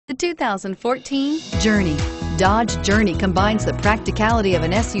The 2014 Journey. Dodge Journey combines the practicality of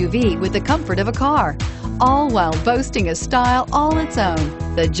an SUV with the comfort of a car, all while boasting a style all its own.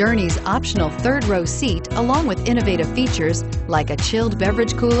 The Journey's optional third-row seat, along with innovative features like a chilled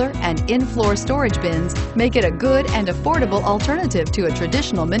beverage cooler and in-floor storage bins, make it a good and affordable alternative to a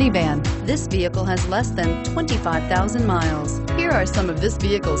traditional minivan. This vehicle has less than 25,000 miles. Here are some of this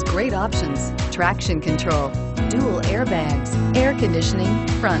vehicle's great options: traction control, dual airbags, air conditioning,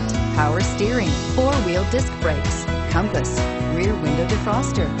 front, power steering, four-wheel disc brakes, compass, rear window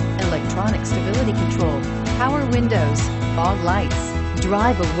defroster, electronic stability control, power windows, fog lights.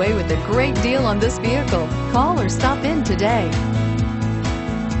 Drive away with a great deal on this vehicle. Call or stop in today.